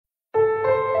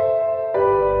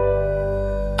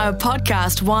A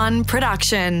Podcast One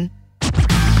production.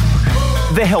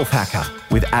 The Health Hacker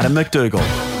with Adam McDougall.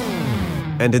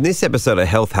 And in this episode of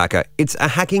Health Hacker, it's a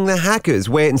Hacking the Hackers,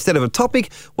 where instead of a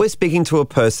topic, we're speaking to a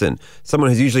person,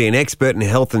 someone who's usually an expert in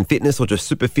health and fitness or just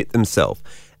super fit themselves.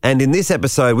 And in this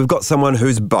episode, we've got someone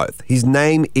who's both. His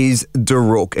name is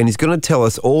Rulk, and he's going to tell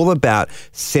us all about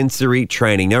sensory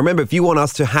training. Now, remember, if you want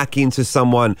us to hack into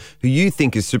someone who you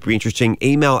think is super interesting,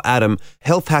 email Adam,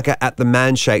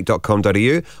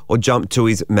 healthhacker@themanshake.com.au, or jump to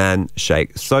his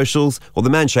Manshake socials or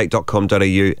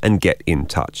themanshake.com.au and get in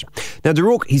touch. Now,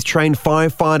 Rulk, he's trained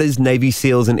firefighters, Navy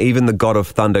SEALs, and even the God of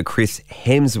Thunder, Chris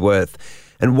Hemsworth.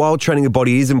 And while training the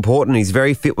body is important, he's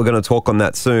very fit, we're going to talk on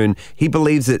that soon, he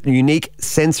believes that unique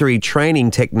sensory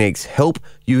training techniques help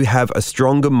you have a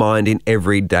stronger mind in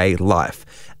everyday life.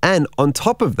 And on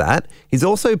top of that, he's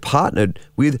also partnered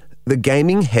with the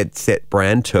gaming headset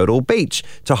brand Turtle Beach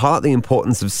to highlight the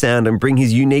importance of sound and bring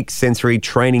his unique sensory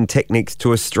training techniques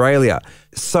to Australia.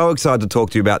 So excited to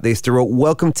talk to you about this. Rulk,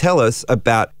 welcome. Tell us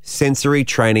about sensory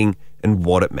training and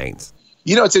what it means.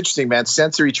 You know, it's interesting, man.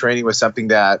 Sensory training was something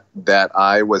that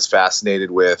I was fascinated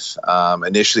with.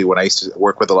 Initially, when I used to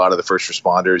work with a lot of the first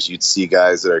responders, you'd see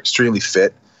guys that are extremely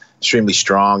fit, extremely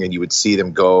strong, and you would see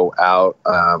them go out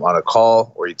on a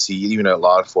call, or you'd see even at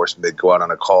law enforcement, they'd go out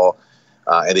on a call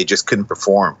and they just couldn't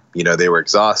perform. You know, they were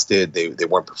exhausted, they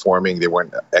weren't performing, they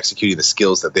weren't executing the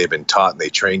skills that they've been taught and they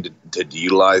trained to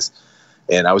utilize.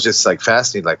 And I was just like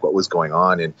fascinated, like what was going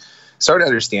on. And started to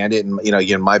understand it. And, you know,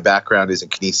 again, my background is in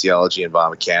kinesiology and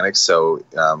biomechanics. So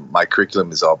my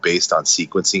curriculum is all based on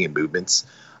sequencing and movements.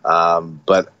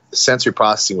 But sensory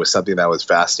processing was something that I was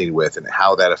fascinated with and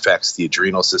how that affects the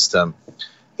adrenal system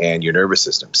and your nervous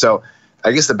system. So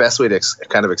I guess the best way to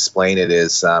kind of explain it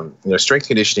is, you know, strength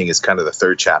conditioning is kind of the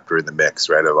third chapter in the mix,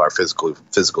 right, of our physical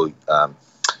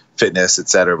fitness, et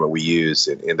cetera, what we use.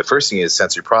 And the first thing is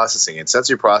sensory processing. And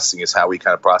sensory processing is how we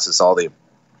kind of process all the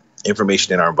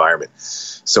information in our environment.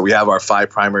 So we have our 5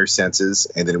 primary senses,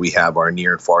 and then we have our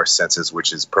near and far senses,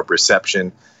 which is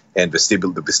proprioception and the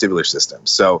vestibular system.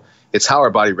 So it's how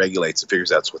our body regulates and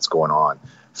figures out what's going on.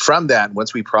 From that,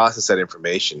 once we process that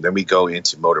information, then we go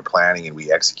into motor planning and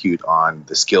we execute on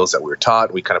the skills that we were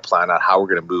taught. We kind of plan out how we're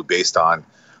going to move based on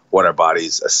what our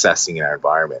body's assessing in our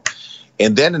environment.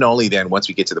 And then and only then, once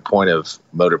we get to the point of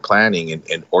motor planning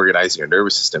and organizing our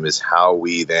nervous system, is how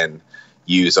we then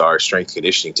use our strength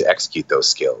conditioning to execute those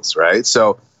skills, right?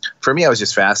 So for me, I was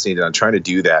just fascinated on trying to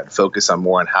do that, focus on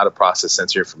more on how to process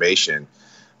sensory information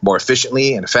more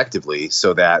efficiently and effectively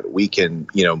so that we can,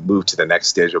 you know, move to the next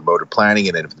stage of motor planning,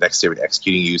 and then the next stage of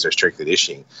executing, use our strength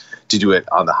conditioning to do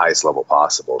it on the highest level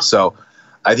possible. So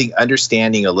I think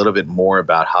understanding a little bit more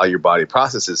about how your body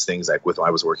processes things, like when I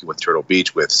was working with Turtle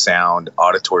Beach with sound,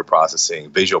 auditory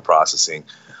processing, visual processing,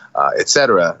 et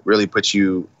cetera, really puts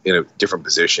you in a different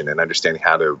position and understanding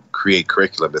how to create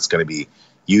curriculum that's going to be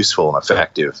useful and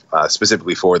effective,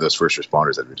 specifically for those first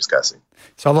responders that we're discussing.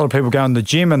 So a lot of people go in the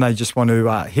gym and they just want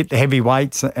to hit the heavy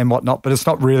weights and whatnot, but it's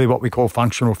not really what we call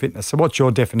functional fitness. So what's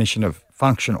your definition of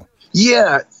functional?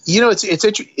 Yeah, you know, it's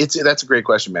that's a great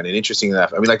question, man. And interesting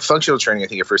enough, I mean, like functional training, I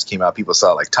think it first came out, people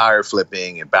saw like tire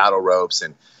flipping and battle ropes,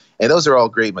 and those are all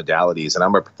great modalities. And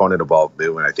I'm a proponent of all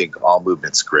movement. I think all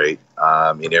movement's great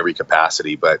in every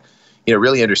capacity. But, you know,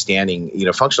 really understanding, you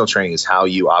know, functional training is how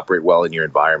you operate well in your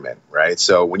environment, right?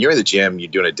 So when you're in the gym,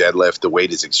 you're doing a deadlift, the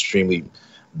weight is extremely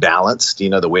balanced. You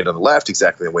know, the weight on the left,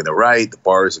 exactly the weight on the right, the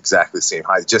bar is exactly the same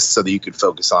height, just so that you can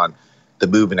focus on the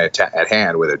movement at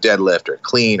hand, whether a deadlift or a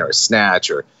clean or a snatch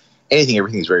or anything.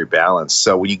 Everything's very balanced.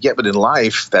 So when you get it in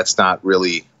life, that's not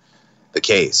really the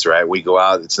case, right? We go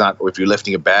out, it's not, if you're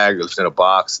lifting a bag or lifting a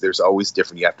box, there's always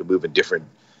different, you have to move in different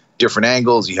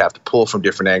angles, you have to pull from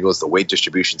different angles, the weight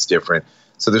distribution's different.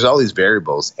 So there's all these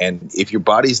variables. And if your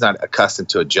body's not accustomed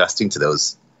to adjusting to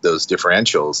those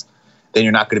differentials, then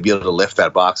you're not going to be able to lift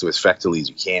that box as effectively as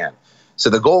you can. So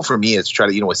the goal for me is to try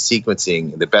to, you know, with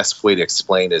sequencing, the best way to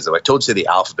explain is if I told you to say the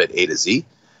alphabet A to Z,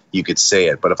 you could say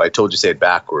it. But if I told you to say it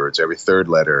backwards, every third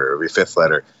letter, or every fifth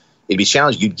letter, it'd be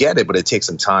challenging. You'd get it, but it takes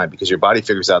some time because your body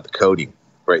figures out the coding,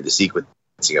 right? The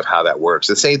sequencing of how that works.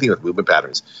 The same thing with movement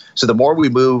patterns. So the more we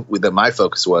move, my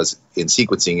focus was in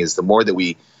sequencing, is the more that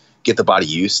we get the body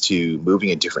used to moving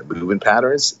in different movement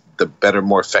patterns, the better,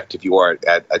 more effective you are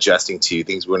at adjusting to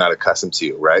things we're not accustomed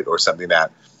to, right? Or something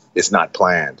that is not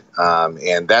planned.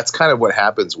 And that's kind of what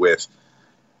happens with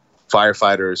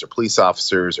firefighters or police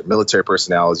officers or military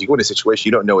personnel. Is you go into a situation,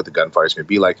 you don't know what the gunfire is going to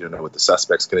be like. You don't know what the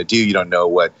suspect's going to do. You don't know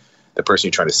what the person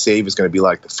you're trying to save is going to be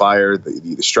like, the fire,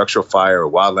 the structural fire or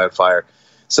wildland fire.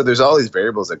 So there's all these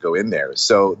variables that go in there.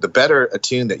 So the better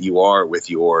attuned that you are with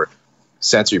your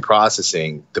sensory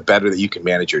processing, the better that you can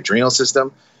manage your adrenal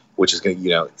system, which is going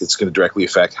to, it's going to directly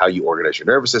affect how you organize your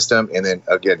nervous system. And then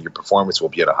again, your performance will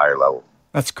be at a higher level.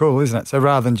 That's cool, isn't it? So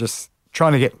rather than just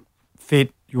trying to get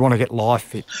fit, you want to get life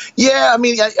fit. Yeah, I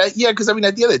mean, because at the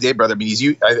end of the day, brother, I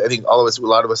mean, I think a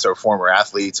lot of us are former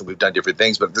athletes and we've done different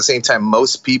things, but at the same time,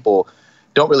 most people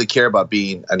don't really care about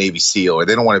being a Navy SEAL, or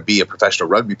they don't want to be a professional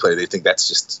rugby player. They think that's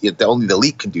just only the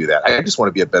elite can do that. I just want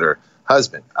to be a better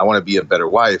husband. I want to be a better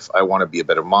wife. I want to be a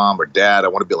better mom or dad. I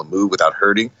want to be able to move without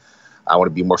hurting. I want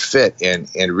to be more fit. And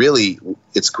really,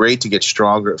 it's great to get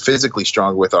stronger, physically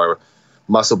stronger with our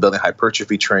muscle building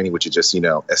hypertrophy training, which is just,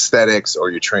 aesthetics,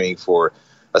 or you're training for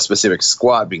a specific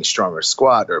squat, being stronger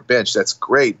squat or a bench. That's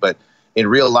great. But in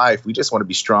real life, we just want to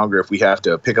be stronger if we have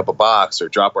to pick up a box or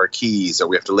drop our keys, or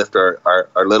we have to lift our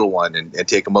little one and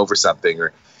take them over something,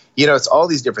 or, it's all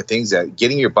these different things that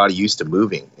getting your body used to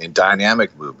moving, and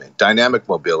dynamic movement, dynamic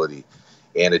mobility,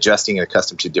 and adjusting and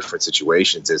accustomed to different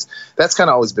situations that's kind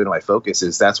of always been my focus.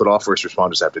 That's what all first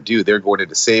responders have to do. They're going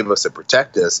to save us and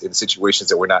protect us in situations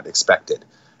that we're not expected,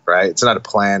 right? It's not a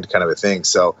planned kind of a thing.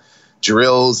 So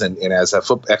drills and as a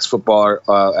ex-footballer,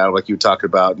 like you were talking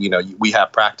about, we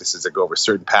have practices that go over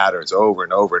certain patterns over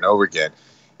and over and over again.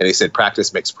 And they said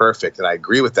practice makes perfect. And I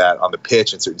agree with that on the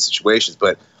pitch in certain situations.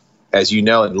 But as you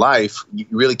know, in life, you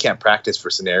really can't practice for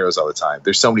scenarios all the time.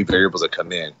 There's so many variables that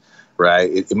come in, right?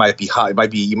 It might be hot. It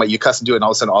might be, you're accustomed to it, and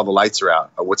all of a sudden all the lights are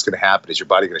out. What's going to happen? Is your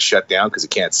body going to shut down because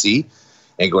it can't see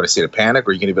and go into a state of panic? Or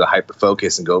are you going to be able to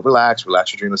hyper-focus and go, relax your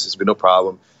adrenal system, no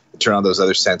problem, and turn on those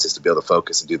other senses to be able to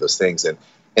focus and do those things. And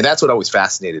that's what always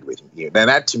fascinated with me. And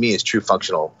that to me is true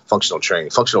functional training.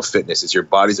 Functional fitness is your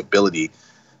body's ability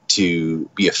to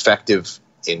be effective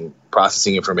in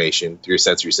processing information through your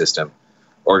sensory system,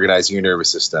 organizing your nervous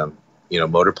system,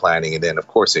 motor planning, and then, of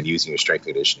course, using your strength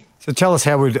and conditioning. So tell us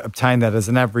how we'd obtain that as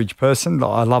an average person.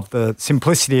 I love the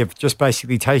simplicity of just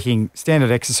basically taking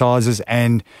standard exercises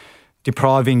and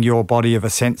depriving your body of a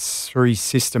sensory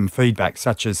system feedback,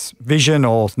 such as vision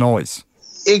or noise.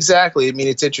 Exactly. I mean,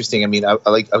 it's interesting. I mean, I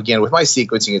like, again, with my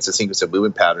sequencing, it's a sequence of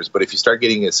movement patterns. But if you start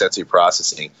getting into sensory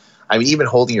processing, I mean, even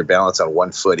holding your balance on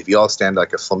one foot, if you all stand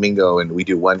like a flamingo and we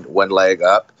do one leg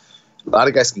up, a lot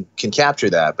of guys can capture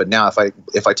that. But now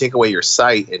if I take away your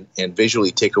sight and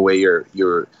visually take away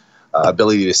your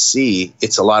ability to see,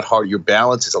 it's a lot harder. Your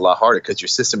balance is a lot harder because your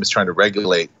system is trying to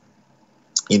regulate,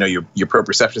 your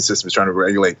proprioception system is trying to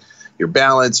regulate your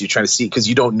balance. You're trying to see because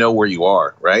you don't know where you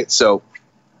are, right? So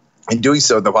in doing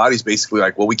so, the body's basically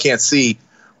like, well, we can't see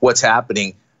what's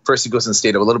happening. First, it goes in a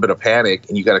state of a little bit of panic,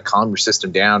 and you got to calm your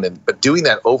system down. But doing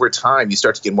that over time, you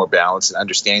start to get more balance and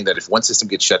understanding that if one system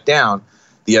gets shut down,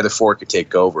 the other four could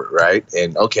take over, right?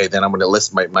 And okay, then I'm going to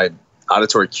list my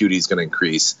auditory acuity is going to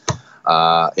increase,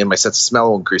 and my sense of smell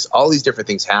will increase. All these different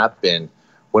things happen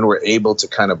when we're able to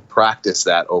kind of practice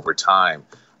that over time.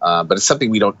 But it's something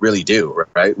we don't really do,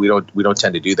 right? We don't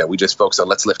tend to do that. We just focus on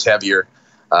let's lift heavier,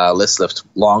 let's lift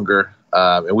longer,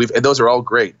 and those are all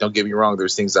great. Don't get me wrong.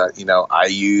 There's things that I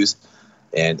use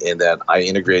and that I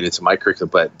integrate into my curriculum,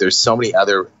 but there's so many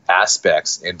other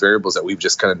aspects and variables that we've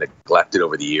just kind of neglected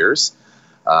over the years.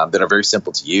 That are very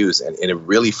simple to use, and it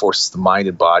really forces the mind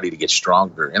and body to get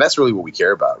stronger. And that's really what we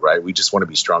care about, right? We just want to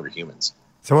be stronger humans.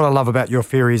 So what I love about your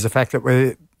theory is the fact that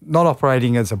we're not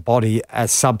operating as a body,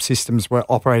 as subsystems, we're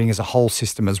operating as a whole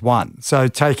system as one. So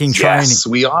taking training. Yes,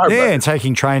 we are. Yeah, brother. and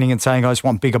taking training and saying, I just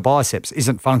want bigger biceps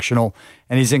isn't functional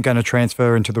and isn't going to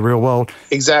transfer into the real world.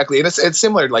 Exactly. And it's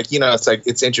similar,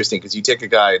 it's interesting because you take a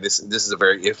guy, this is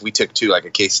if we took a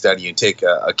case study, you take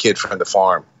a kid from the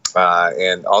farm,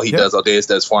 and all he does all day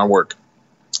is farm work.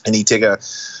 And he take a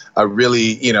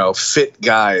really, fit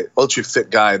guy, ultra fit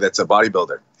guy that's a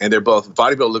bodybuilder. And they're both,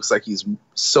 bodybuilder looks like he's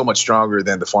so much stronger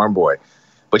than the farm boy.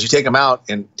 But you take him out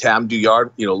and have him do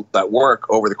that work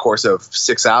over the course of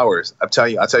 6 hours. I'll tell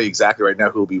you exactly right now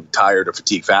who will be tired or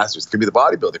fatigued faster. It's going to be the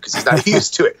bodybuilder because he's not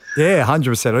used to it. Yeah,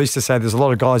 100%. I used to say there's a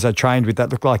lot of guys I trained with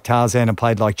that looked like Tarzan and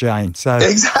played like Jane. So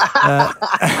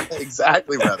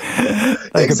exactly, brother.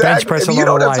 They could bench press a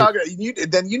lot of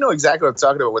weight. Then you know exactly what I'm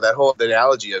talking about with that whole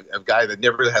analogy of a guy that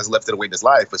never has lifted a weight in his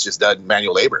life, but just done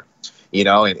manual labor. And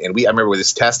I remember with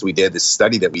this test we did, this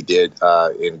study that we did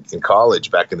in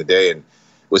college back in the day, and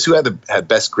was who had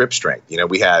best grip strength.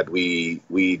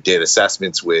 We did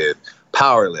assessments with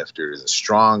power lifters,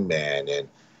 strongmen,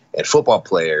 and football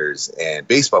players and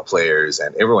baseball players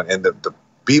and everyone. And the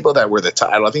people that were the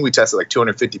top, I think we tested like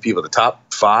 250 people. The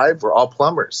top 5 were all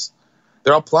plumbers.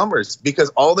 They're all plumbers because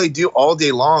all they do all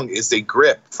day long is they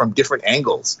grip from different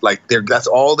angles. That's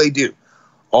all they do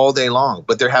all day long.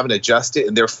 But they're having to adjust it,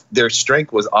 and their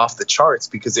strength was off the charts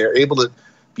because they're able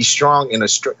be strong in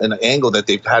an angle that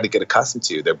they've had to get accustomed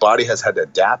to. Their body has had to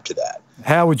adapt to that.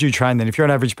 How would you train then? If you're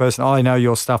an average person, I know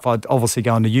your stuff. I'd obviously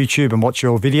go onto YouTube and watch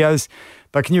your videos.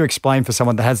 But can you explain for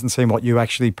someone that hasn't seen what you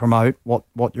actually promote,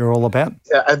 what you're all about?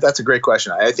 Yeah, that's a great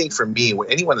question. I think for me,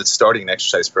 anyone that's starting an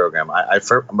exercise program,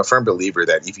 I'm a firm believer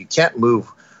that if you can't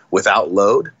move without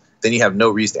load, then you have no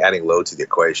reason adding load to the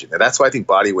equation. And that's why I think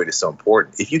body weight is so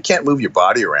important. If you can't move your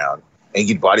body around and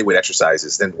get body weight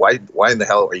exercises, then why in the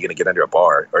hell are you going to get under a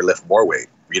bar or lift more weight?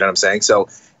 You know what I'm saying? So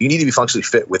you need to be functionally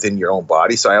fit within your own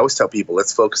body. So I always tell people,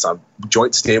 let's focus on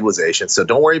joint stabilization. So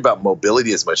don't worry about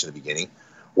mobility as much in the beginning.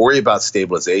 Worry about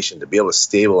stabilization, to be able to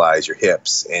stabilize your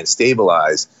hips and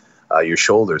stabilize your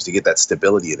shoulders to get that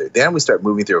stability in there. Then we start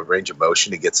moving through a range of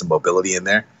motion to get some mobility in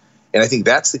there. And I think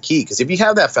that's the key, because if you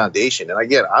have that foundation, and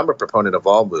again, I'm a proponent of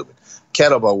all movement,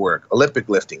 kettlebell work, Olympic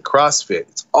lifting, CrossFit,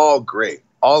 it's all great.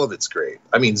 All of it's great.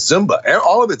 I mean, Zumba,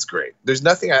 all of it's great. There's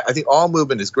nothing, I think all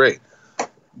movement is great.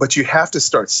 But you have to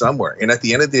start somewhere. And at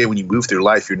the end of the day, when you move through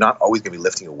life, you're not always going to be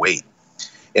lifting a weight.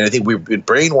 And I think we've been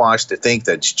brainwashed to think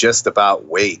that it's just about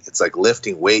weight. It's like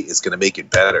lifting weight is going to make it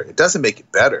better. It doesn't make it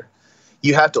better.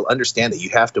 You have to understand that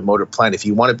you have to motor plan. If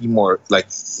you want to be more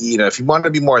if you want to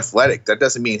be more athletic, that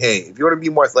doesn't mean, hey, if you want to be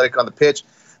more athletic on the pitch,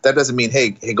 that doesn't mean, hey,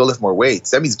 go lift more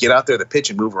weights. That means get out there on the pitch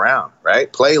and move around,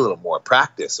 right? Play a little more,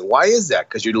 practice. And why is that?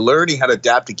 Because you're learning how to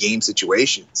adapt to game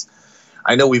situations.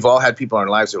 I know we've all had people in our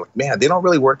lives that are like, man, they don't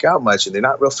really work out much and they're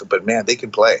not real fit, but man, they can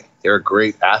play. They're a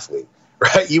great athlete,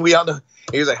 right? We all know.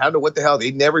 He was like, I don't know what the hell.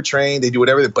 They never train. They do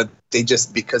whatever, but they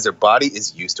just, because their body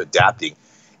is used to adapting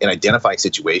and identifying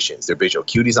situations. Their visual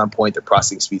acuity's on point. Their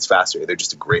processing speed's faster. They're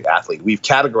just a great athlete. We've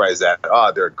categorized that.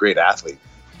 They're a great athlete.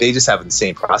 They just have the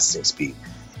same processing speed.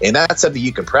 And that's something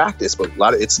you can practice, but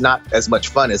it's not as much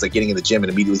fun as like getting in the gym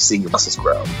and immediately seeing your muscles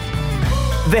grow.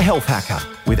 The Health Hacker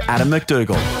with Adam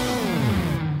McDougall.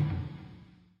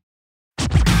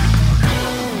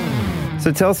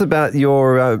 So tell us about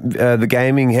your the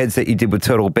gaming headset you did with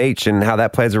Turtle Beach and how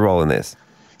that plays a role in this.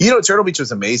 Turtle Beach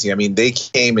was amazing. I mean, they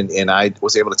came and I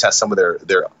was able to test some of their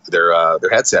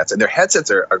headsets, and their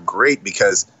headsets are great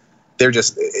because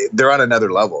they're on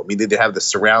another level. I mean, they have the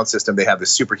surround system, they have the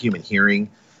superhuman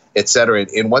hearing, et cetera.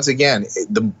 And once again,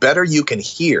 the better you can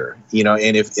hear,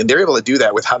 and they're able to do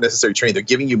that without necessary training, they're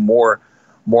giving you more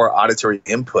auditory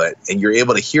input, and you're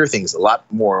able to hear things a lot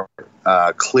more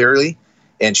clearly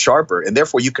and sharper, and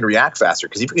therefore you can react faster.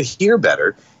 Because if you can hear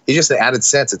better, it's just an added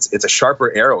sense. It's a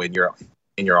sharper arrow in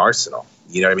your arsenal.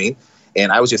 You know what I mean?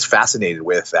 And I was just fascinated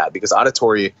with that because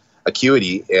auditory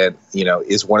acuity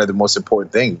is one of the most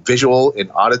important things. Visual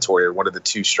and auditory are one of the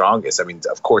two strongest. I mean,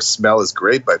 of course, smell is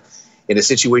great, but in a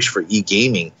situation for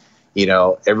e-gaming,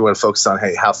 everyone focuses on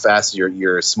how fast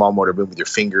your small motor move with your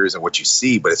fingers and what you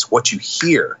see, but it's what you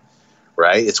hear,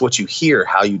 right? It's what you hear,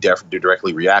 how you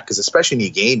directly react. Because especially in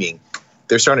e-gaming,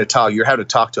 they're starting to talk. You're having to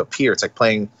talk to a peer. It's like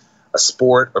playing a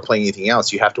sport or playing anything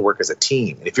else. You have to work as a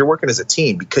team. And if you're working as a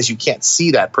team, because you can't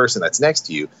see that person that's next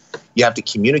to you, you have to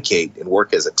communicate and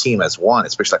work as a team as one,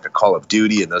 especially like a Call of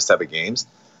Duty and those type of games.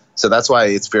 So that's why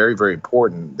it's very, very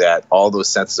important that all those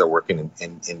senses are working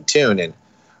in tune. And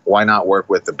why not work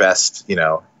with the best,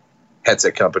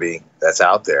 headset company that's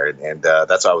out there? And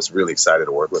that's why I was really excited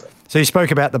to work with it. So you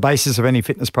spoke about the basis of any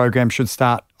fitness program should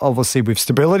start obviously with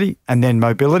stability and then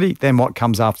mobility. Then what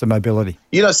comes after mobility?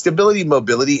 Stability,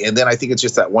 mobility, and then I think it's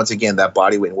just that, once again, that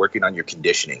body weight and working on your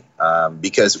conditioning.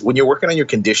 Because when you're working on your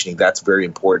conditioning, that's very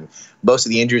important. Most of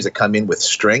the injuries that come in with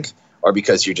strength are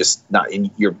because you're just not in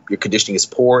your conditioning is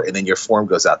poor, and then your form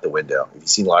goes out the window. You've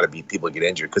seen a lot of people get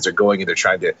injured because they're going and they're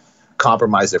trying to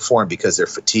compromise their form because they're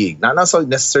fatigued. Not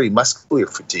necessarily muscular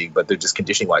fatigue, but they're just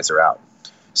conditioning-wise they're out.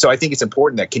 So I think it's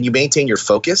important that, can you maintain your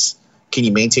focus? Can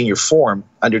you maintain your form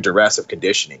under duress of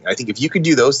conditioning? And I think if you can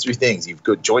do those three things, you've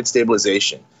got joint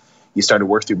stabilization, you start to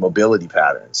work through mobility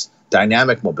patterns,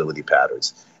 dynamic mobility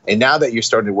patterns. And now that you're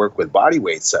starting to work with body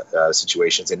weight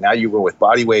situations, and now you go with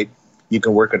body weight, you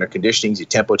can work on your conditionings, your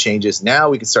tempo changes. Now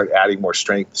we can start adding more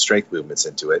strength movements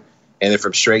into it. And then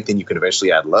from strength, then you can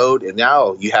eventually add load. And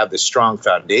now you have this strong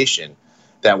foundation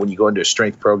that when you go into a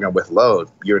strength program with load,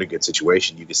 you're in a good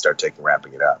situation. You can start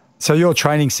ramping it up. So your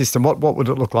training system, what would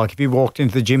it look like? If you walked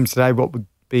into the gym today, what would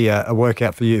be a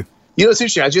workout for you? It's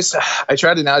interesting. I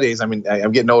try to nowadays. I mean,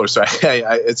 I'm getting older, so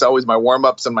it's always my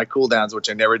warm-ups and my cool-downs, which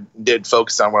I never did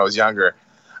focus on when I was younger.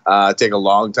 Take a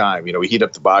long time. We heat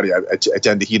up the body. I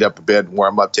tend to heat up a bit,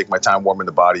 warm up, take my time warming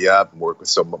the body up, and work with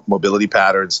some mobility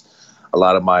patterns. A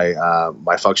lot of my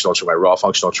my raw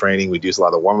functional training, we do a lot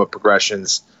of the warm-up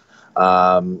progressions.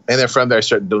 And then from there, I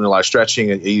started doing a lot of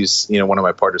stretching. I use, one of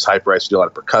my partners, Hyperice, to do a lot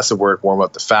of percussive work, warm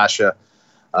up the fascia.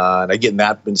 And I get in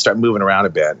that and start moving around a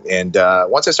bit. And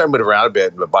once I start moving around a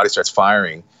bit and my body starts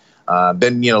firing,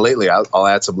 then, lately I'll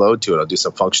add some load to it. I'll do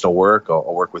some functional work.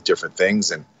 I'll work with different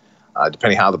things. And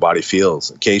depending how the body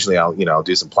feels, occasionally I'll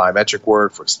do some plyometric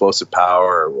work for explosive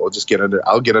power. Or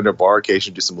I'll get under bar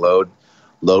occasionally, do some load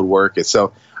work. And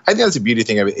so I think that's a beauty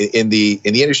thing. I mean, in the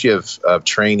industry of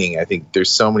training, I think there's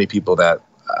so many people that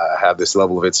have this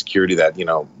level of insecurity that,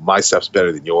 my stuff's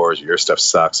better than yours, or your stuff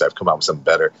sucks, I've come out with something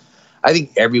better. I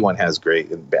think everyone has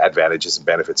great advantages and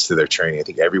benefits to their training. I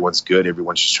think everyone's good.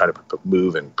 Everyone's just trying to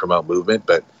move and promote movement.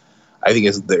 But I think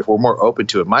if we're more open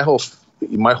to it, my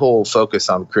whole focus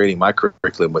on creating my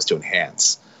curriculum was to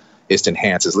enhance.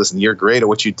 Listen, you're great at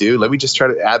what you do. Let me just try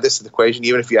to add this to the equation.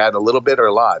 Even if you add a little bit or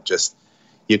a lot, just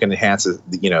you can enhance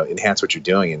what you're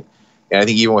doing. And I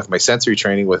think even with my sensory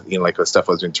training, with like the stuff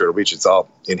I was doing in Turtle Beach, it's all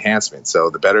enhancement. So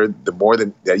the more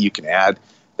that you can add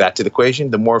that to the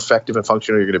equation, the more effective and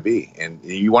functional you're going to be. And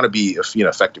you want to be,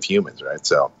 effective humans, right?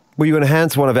 So. Well, you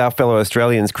enhanced one of our fellow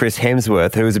Australians, Chris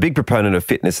Hemsworth, who is a big proponent of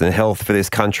fitness and health for this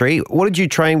country. What did you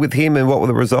train with him and what were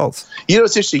the results?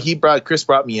 It's interesting. Chris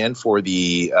brought me in for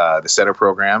the center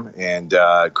program, and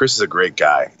Chris is a great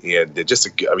guy. And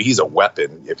he's a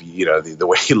weapon. If the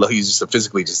way he looks, he's just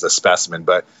physically just a specimen.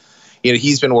 But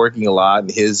he's been working a lot,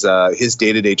 and his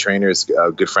day-to-day trainer is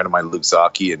a good friend of mine, Luke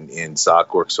Zaki, and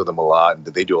Zak works with him a lot, and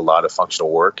they do a lot of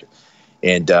functional work.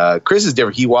 And Chris is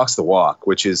different. He walks the walk,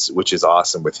 which is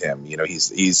awesome with him.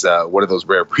 He's one of those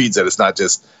rare breeds that it's not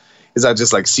just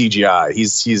like CGI.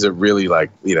 He's a really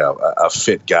a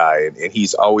fit guy, and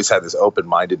he's always had this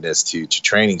open-mindedness to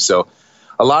training. So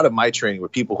a lot of my training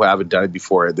with people who haven't done it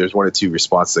before, there's one or two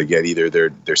responses I get. Either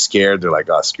they're scared, they're like,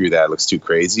 oh, screw that, it looks too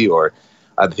crazy, or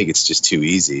I think it's just too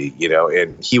easy,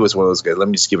 and he was one of those guys, let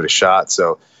me just give it a shot.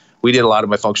 So we did a lot of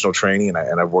my functional training,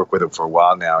 and I've worked with him for a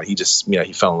while now. And he just,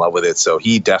 he fell in love with it. So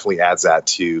he definitely adds that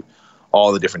to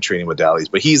all the different training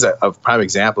modalities. But he's a prime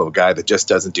example of a guy that just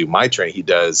doesn't do my training. He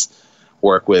does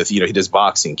work with, he does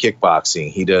boxing,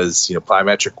 kickboxing. He does,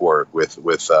 plyometric work with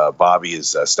Bobby, his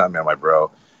stuntman, my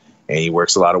bro. And he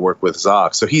works a lot of work with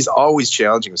Zoc. So he's always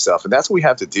challenging himself. And that's what we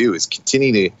have to do, is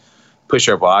continue to push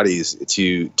our bodies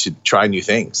to try new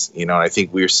things, and I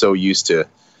think we're so used to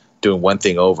doing one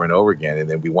thing over and over again, and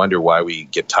then we wonder why we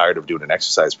get tired of doing an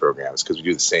exercise program. It's because we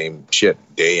do the same shit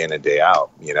day in and day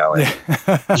out, and you know what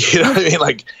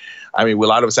I mean? A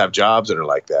lot of us have jobs that are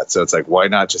like that, so it's like, why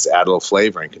not just add a little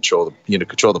flavor and control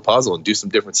the puzzle and do some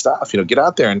different stuff? Get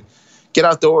out there and get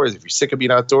outdoors. If you're sick of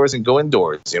being outdoors, and go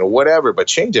indoors, whatever, but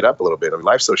change it up a little bit. I mean,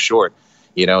 life's so short.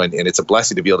 And it's a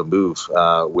blessing to be able to move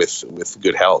with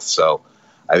good health. So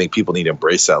I think people need to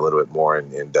embrace that a little bit more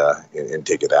and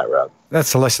take it that route.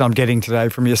 That's the lesson I'm getting today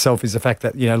from yourself, is the fact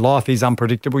that, life is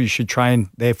unpredictable. You should train,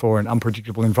 therefore, in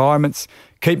unpredictable environments.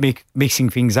 Keep mixing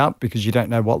things up, because you don't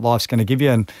know what life's going to give you,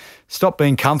 and stop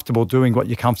being comfortable doing what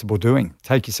you're comfortable doing.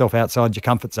 Take yourself outside your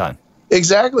comfort zone.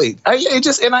 Exactly. I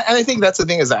think that's the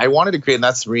thing, is that I wanted to create, and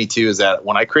that's for me too, is that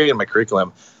when I created my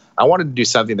curriculum, I wanted to do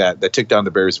something that took down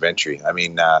the barriers of entry. I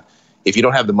mean, if you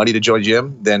don't have the money to join a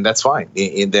gym, then that's fine.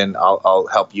 And then I'll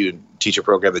help you teach a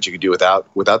program that you can do without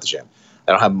the gym.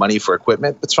 I don't have money for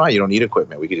equipment. That's fine. You don't need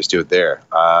equipment. We can just do it there.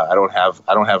 I don't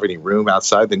have any room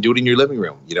outside. Then do it in your living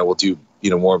room. We'll do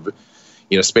more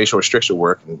spatial restriction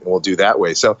work, and we'll do that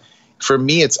way. So for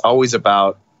me, it's always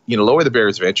about lower the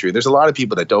barriers of entry. There's a lot of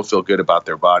people that don't feel good about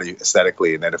their body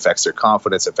aesthetically, and that affects their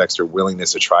confidence, affects their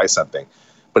willingness to try something.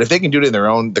 But if they can do it in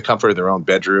the comfort of their own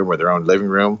bedroom or their own living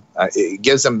room, it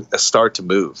gives them a start to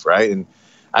move, right? And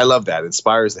I love that. It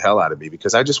inspires the hell out of me,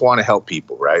 because I just want to help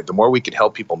people, right? The more we can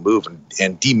help people move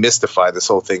and demystify this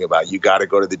whole thing about you got to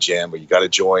go to the gym, or you got to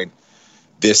join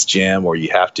this gym, or you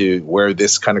have to wear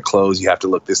this kind of clothes, you have to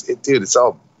look this. Dude, it's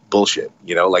all bullshit,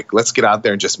 let's get out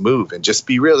there and just move and just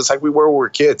be real. It's like we were when we were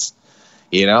kids.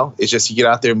 It's just you get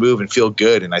out there, move, and feel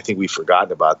good. And I think we've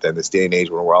forgotten about that in this day and age,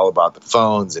 when we're all about the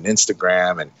phones and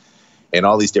Instagram and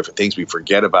all these different things. We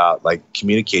forget about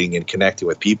communicating and connecting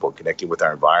with people, connecting with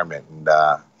our environment. And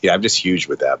I'm just huge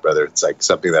with that, brother. It's like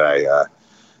something that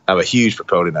I'm a huge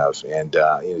proponent of. And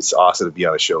it's awesome to be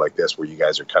on a show like this, where you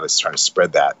guys are kind of trying to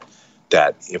spread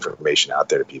that information out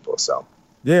there to people. So.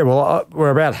 Yeah, well, we're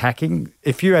about hacking.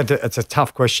 It's a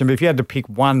tough question, but if you had to pick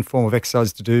one form of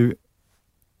exercise to do,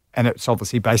 and it's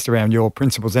obviously based around your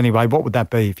principles anyway, what would that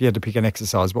be? If you had to pick an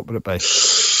exercise, what would it be?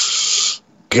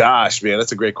 Gosh, man,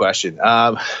 that's a great question.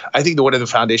 I think one of the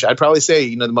foundation, I'd probably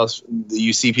say, the most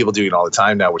you see people doing all the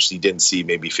time now, which you didn't see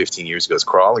maybe 15 years ago, is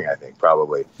crawling. I think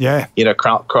probably. Yeah.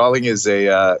 Crawling is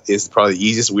probably the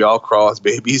easiest. We all crawl as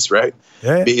babies, right?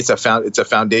 Yeah. It's a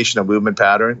foundational movement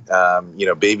pattern.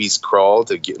 Babies crawl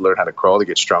to learn how to crawl to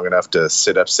get strong enough to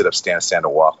sit up, stand to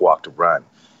walk to run.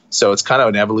 So it's kind of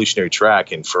an evolutionary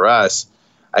track. And for us,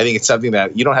 I think it's something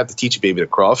that you don't have to teach a baby to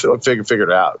crawl. Figure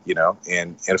it out,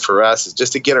 And for us, it's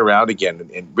just to get around again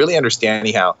and really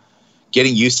understanding how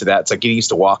getting used to that. It's like getting used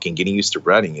to walking, getting used to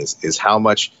running is how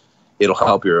much it'll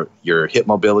help your hip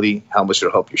mobility, how much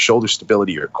it'll help your shoulder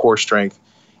stability, your core strength.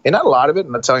 And not a lot of it.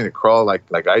 I'm not telling you to crawl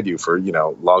like I do for,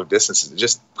 long distances.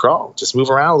 Just crawl, just move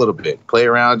around a little bit, play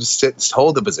around, just sit, just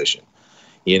hold the position.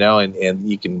 And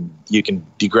you can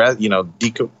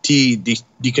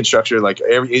deconstruct it like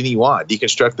anything you want.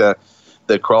 Deconstruct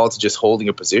the crawl to just holding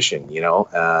a position.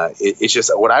 It's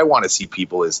just what I want to see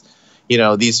people is,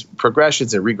 these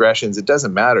progressions and regressions. It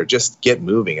doesn't matter. Just get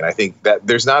moving. And I think that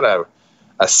there's not a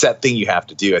set thing you have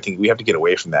to do. I think we have to get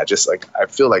away from that. Just like I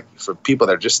feel like for people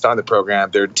that are just starting the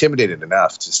program, they're intimidated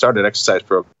enough to start an exercise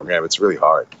program. It's really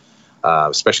hard,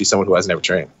 especially someone who hasn't ever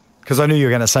trained. Because I knew you were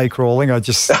going to say crawling. I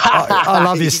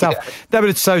love your stuff. Yeah. No,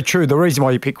 but it's so true. The reason why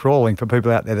you pick crawling, for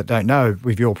people out there that don't know,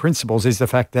 with your principles, is the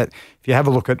fact that if you have a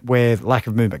look at where lack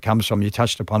of movement comes from, you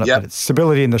touched upon it, but it's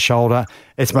stability in the shoulder,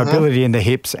 it's mobility in the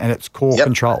hips, and it's core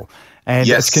control. And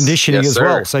it's conditioning as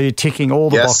well. So you're ticking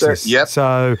all the boxes. Sir. Yep.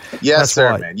 So yes,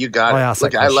 sir, man. You got it.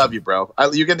 Look, I love you, bro.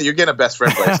 You're getting a best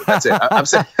friend bracelet.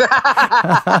 That's it.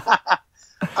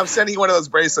 I'm sending you one of those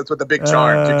bracelets with the big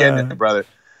charm. You're getting it, brother.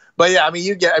 But yeah, at the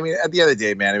end of the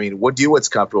day, man, we'll do what's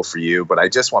comfortable for you, but I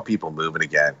just want people moving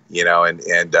again,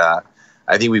 and I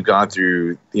think we've gone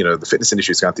through, the fitness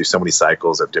industry has gone through so many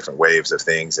cycles of different waves of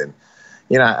things. And,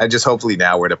 I just hopefully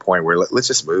now we're at a point where let's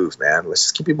just move, man. Let's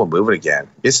just keep people moving again.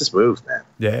 Let's just move, man.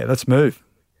 Yeah, let's move.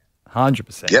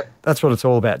 100%. Yep. That's what it's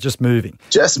all about. Just moving.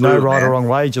 Just no move, right man. or wrong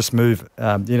way. Just move.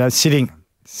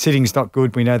 Sitting's not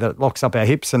good. We know that it locks up our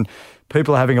hips, and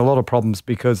people are having a lot of problems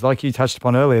because, like you touched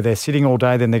upon earlier, they're sitting all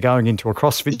day, then they're going into a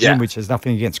CrossFit gym, which has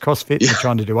nothing against CrossFit. They're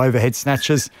trying to do overhead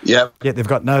snatches. Yet they've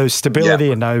got no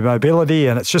stability and no mobility,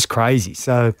 and it's just crazy.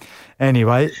 So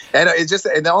anyway. And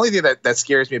and the only thing that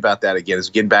scares me about that, again, is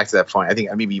getting back to that point. I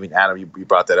think maybe even Adam, you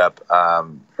brought that up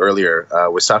earlier,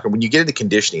 was talking, when you get into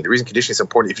conditioning, the reason conditioning is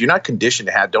important, if you're not conditioned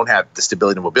to don't have the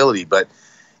stability and mobility, but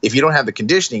if you don't have the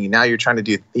conditioning, now you're trying to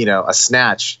do, a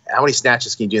snatch. How many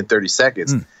snatches can you do in 30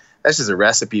 seconds? That's just a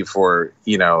recipe for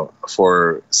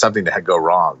something to go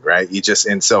wrong, right?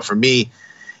 And so for me,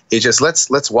 it's just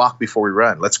let's walk before we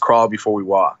run. Let's crawl before we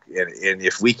walk. And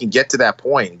if we can get to that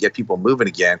point and get people moving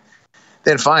again,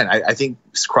 then fine. I think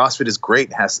CrossFit is great.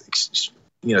 It has,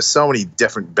 so many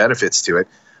different benefits to it,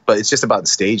 but it's just about the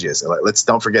stages. Let's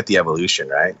don't forget the evolution,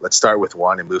 right? Let's start with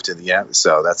one and move to the end.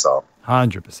 So that's all.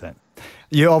 100%.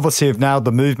 You obviously have nailed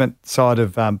the movement side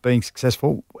of being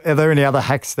successful. Are there any other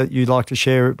hacks that you'd like to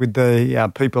share with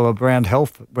the people around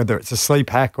health, whether it's a sleep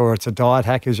hack or it's a diet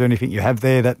hack? Is there anything you have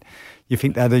there that you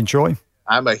think they'd enjoy?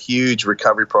 I'm a huge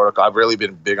recovery protocol. I've really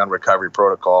been big on recovery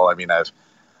protocol.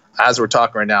 As we're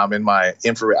talking right now, I'm in an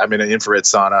infrared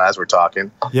sauna as we're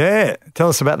talking. Yeah. Tell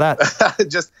us about that.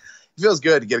 Just it feels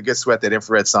good to get a good sweat, that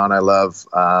infrared sauna I love.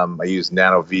 I use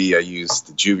Nano V. I use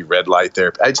the Juvie red light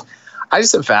therapy. I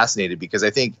just am fascinated because I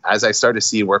think as I start to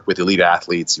see work with elite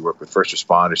athletes, you work with first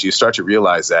responders, you start to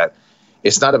realize that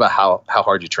it's not about how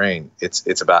hard you train.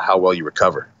 It's about how well you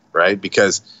recover, right?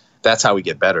 Because that's how we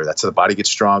get better. That's how the body gets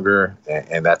stronger,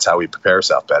 and that's how we prepare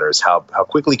ourselves better, is how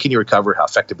quickly can you recover, how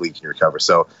effectively can you recover.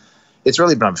 So it's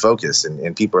really been on focus,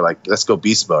 and people are like, let's go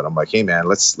beast mode. I'm like, hey, man,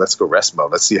 let's go rest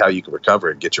mode. Let's see how you can recover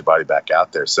and get your body back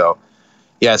out there. So,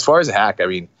 yeah, as far as a hack,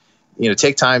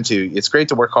 take time it's great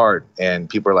to work hard, and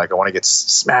people are like, I want to get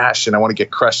smashed and I want to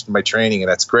get crushed in my training, and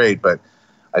that's great. But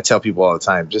I tell people all the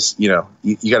time, just, you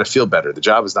got to feel better. The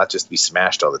job is not just to be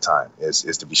smashed all the time,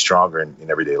 is to be stronger in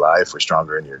everyday life, or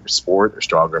stronger in your sport, or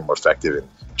stronger and more effective in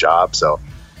your job. So,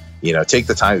 take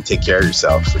the time to take care of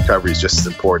yourself. Recovery is just as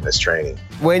important as training.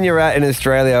 When you're out in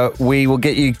Australia, we will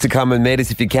get you to come and meet us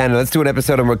if you can. And let's do an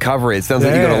episode on recovery. It sounds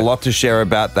like you've got a lot to share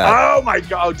about that. Oh my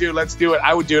God, dude, let's do it.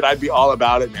 I would do it. I'd be all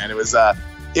about it, man. It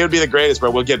would be the greatest, bro.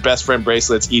 We'll get best friend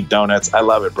bracelets, eat donuts. I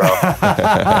love it, bro. All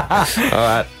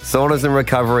right. Saunas and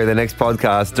recovery, the next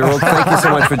podcast. Rulk, thank you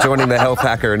so much for joining the Health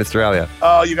Hacker in Australia.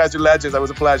 Oh, you guys are legends. That was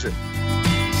a pleasure.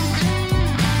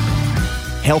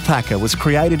 Health Hacker was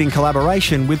created in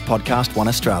collaboration with Podcast One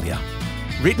Australia.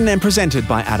 Written and presented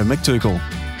by Adam McDougall.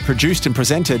 Produced and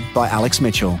presented by Alex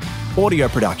Mitchell. Audio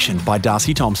production by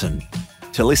Darcy Thompson.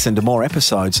 To listen to more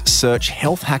episodes, search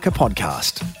Health Hacker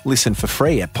Podcast. Listen for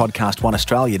free at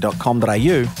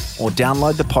podcastoneaustralia.com.au or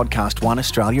download the Podcast One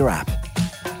Australia app.